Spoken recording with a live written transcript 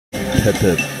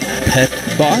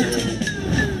Petbot?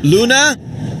 Loona?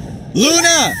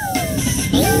 Loona!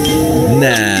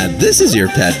 Nah, this is your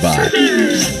Petbot.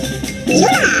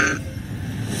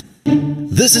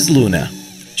 This is Loona.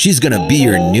 She's gonna be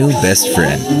your new best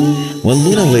friend. When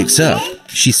Loona wakes up,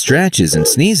 she stretches and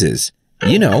sneezes.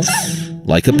 You know,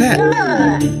 like a pet.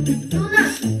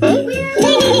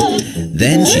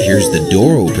 Then she hears the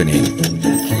door opening.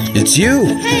 It's you!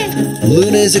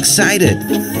 Loona is excited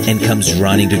and comes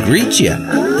running to greet you.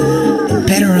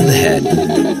 Pet her on the head.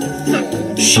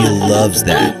 She loves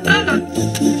that.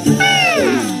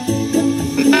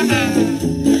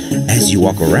 As you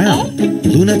walk around,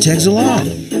 Loona tags along.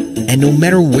 And no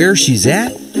matter where she's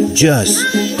at,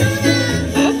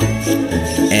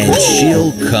 and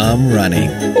she'll come running.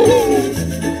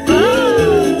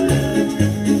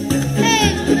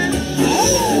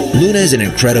 Loona is an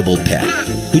incredible pet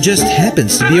who just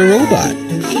happens to be a robot.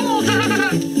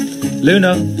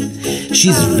 Loona.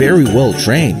 She's very well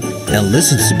trained and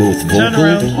listens to both vocal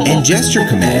and gesture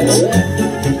commands.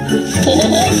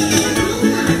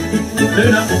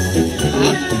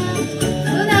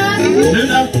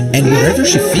 And wherever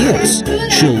she feels,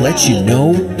 she'll let you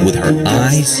know with her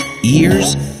eyes,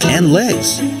 ears, and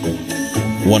legs.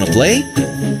 Wanna play?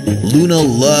 Loona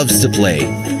loves to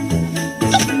play.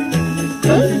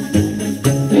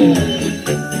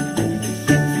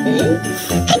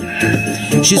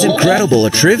 She's incredible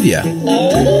at trivia.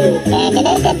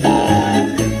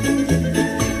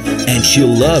 And she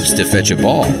loves to fetch a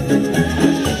ball.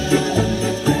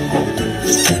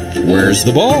 Where's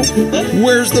the ball?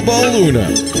 Where's the ball, Loona?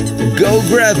 Go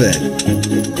grab it.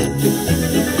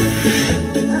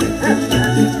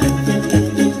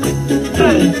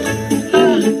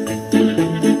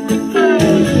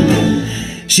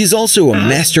 She's also a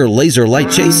master laser light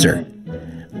chaser.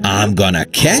 I'm gonna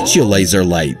catch you, laser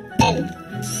light.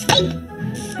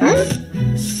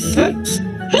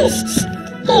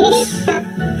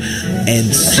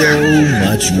 And so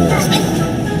much more.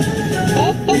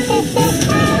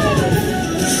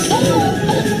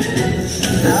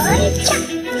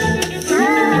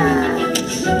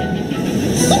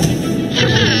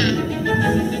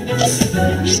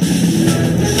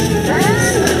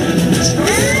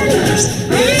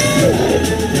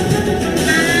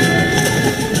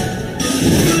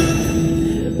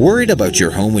 Worried about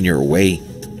your home when you're away?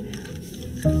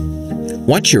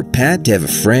 Want your pet to have a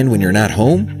friend when you're not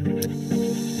home?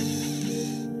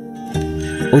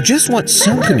 Or just want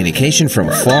some communication from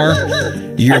afar?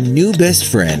 Your new best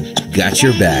friend got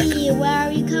your back. Daddy, where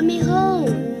are you coming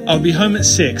home? I'll be home at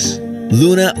 6.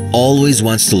 Loona always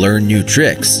wants to learn new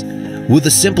tricks. With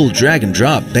a simple drag and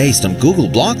drop based on Google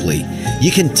Blockly,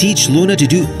 you can teach Loona to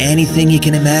do anything you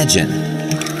can imagine.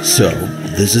 So,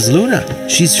 this is Loona.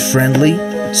 She's friendly,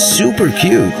 super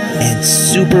cute, and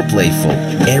super playful.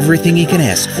 Everything you can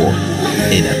ask for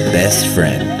in a best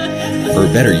friend. Or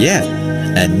better yet,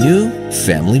 a new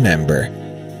family member.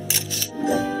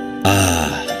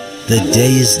 Ah, the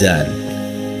day is done.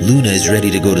 Loona is ready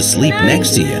to go to sleep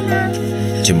next to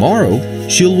you. Tomorrow,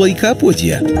 she'll wake up with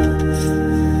you.